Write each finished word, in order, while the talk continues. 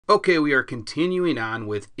Okay, we are continuing on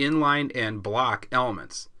with inline and block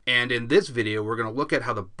elements. And in this video, we're going to look at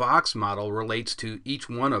how the box model relates to each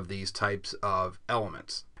one of these types of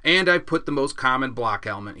elements. And I've put the most common block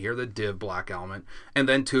element here, the div block element, and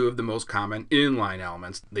then two of the most common inline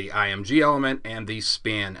elements, the Img element and the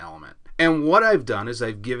span element. And what I've done is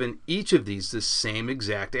I've given each of these the same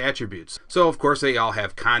exact attributes. So of course they all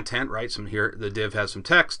have content, right? Some here, the div has some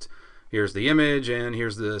text, here's the image, and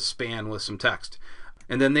here's the span with some text.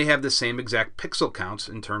 And then they have the same exact pixel counts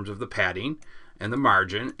in terms of the padding and the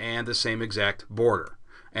margin and the same exact border.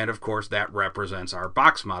 And of course that represents our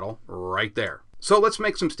box model right there. So let's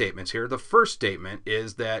make some statements here. The first statement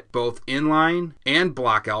is that both inline and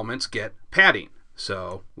block elements get padding.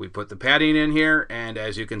 So we put the padding in here, and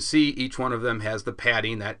as you can see, each one of them has the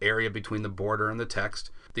padding, that area between the border and the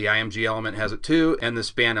text. The Img element has it too, and the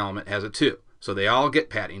span element has it too. So they all get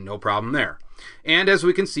padding, no problem there. And as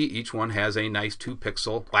we can see, each one has a nice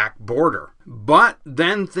 2-pixel black border. But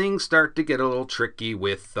then things start to get a little tricky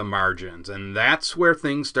with the margins, and that's where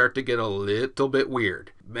things start to get a little bit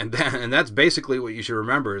weird. And that's basically what you should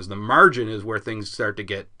remember, is the margin is where things start to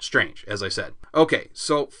get strange, as I said. Okay,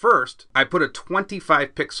 so first, I put a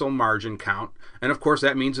 25 pixel margin count, and of course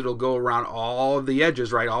that means it'll go around all of the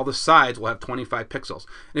edges, right? All the sides will have 25 pixels.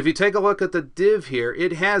 And if you take a look at the div here,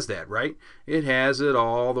 it has that, right? It has it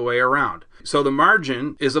all the way around. So the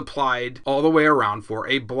margin is applied all the way around for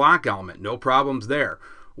a block element, no problems there.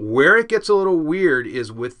 Where it gets a little weird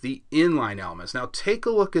is with the inline elements. Now take a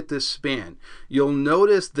look at this span. You'll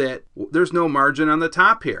notice that there's no margin on the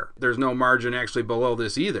top here. There's no margin actually below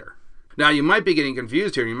this either. Now you might be getting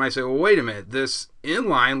confused here. You might say, well, wait a minute, this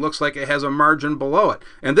inline looks like it has a margin below it.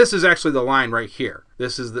 And this is actually the line right here.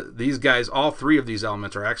 This is these guys, all three of these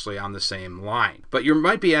elements are actually on the same line. But you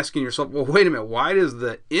might be asking yourself, well, wait a minute, why does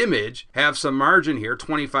the image have some margin here,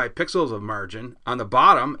 25 pixels of margin on the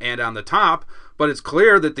bottom and on the top, but it's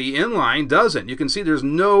clear that the inline doesn't. You can see there's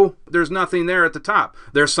nothing there at the top.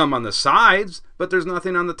 There's some on the sides, but there's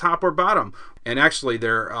nothing on the top or bottom. And actually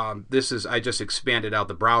I just expanded out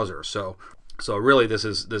the browser. So really this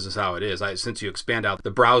is how it is. Since you expand out, the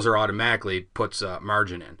browser automatically puts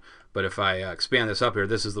margin in. But if I expand this up here,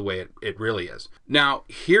 this is the way it really is. Now,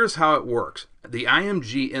 here's how it works. The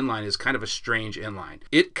Img inline is kind of a strange inline.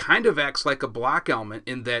 It kind of acts like a block element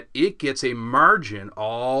in that it gets a margin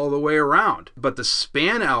all the way around. But the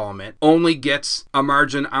span element only gets a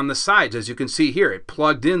margin on the sides. As you can see here, it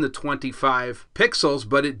plugged in the 25 pixels,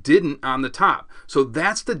 but it didn't on the top. So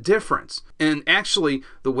that's the difference. And actually,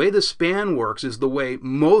 the way the span works is the way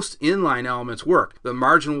most inline elements work. The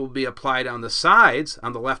margin will be applied on the sides,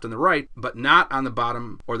 on the left and the right, but not on the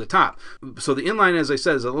bottom or the top. So the inline, as I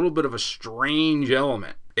said, is a little bit of a strange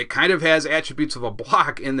element. It kind of has attributes of a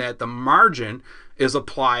block in that the margin is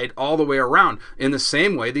applied all the way around in the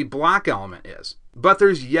same way the block element is. But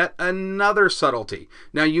there's yet another subtlety.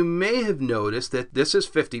 Now you may have noticed that this is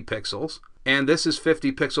 50 pixels and this is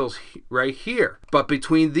 50 pixels right here. But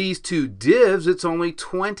between these two divs, it's only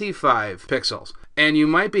 25 pixels. And you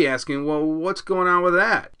might be asking, well, what's going on with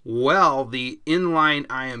that? Well, the inline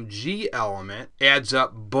Img element adds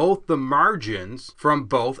up both the margins from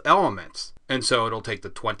both elements. And so it'll take the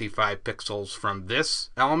 25 pixels from this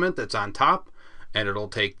element that's on top, and it'll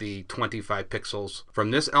take the 25 pixels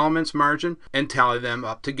from this element's margin and tally them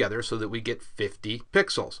up together so that we get 50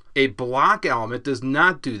 pixels. A block element does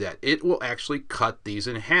not do that. It will actually cut these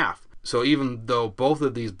in half. So even though both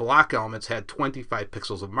of these block elements had 25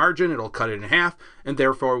 pixels of margin, it'll cut it in half, and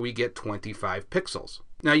therefore we get 25 pixels.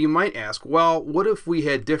 Now you might ask, well, what if we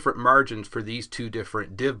had different margins for these two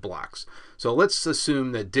different div blocks? So let's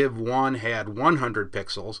assume that div 1 had 100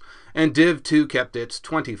 pixels and div 2 kept its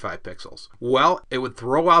 25 pixels. Well, it would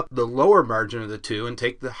throw out the lower margin of the two and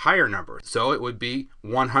take the higher number. So it would be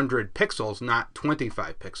 100 pixels, not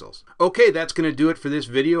 25 pixels. Okay, that's going to do it for this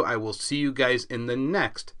video. I will see you guys in the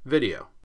next video.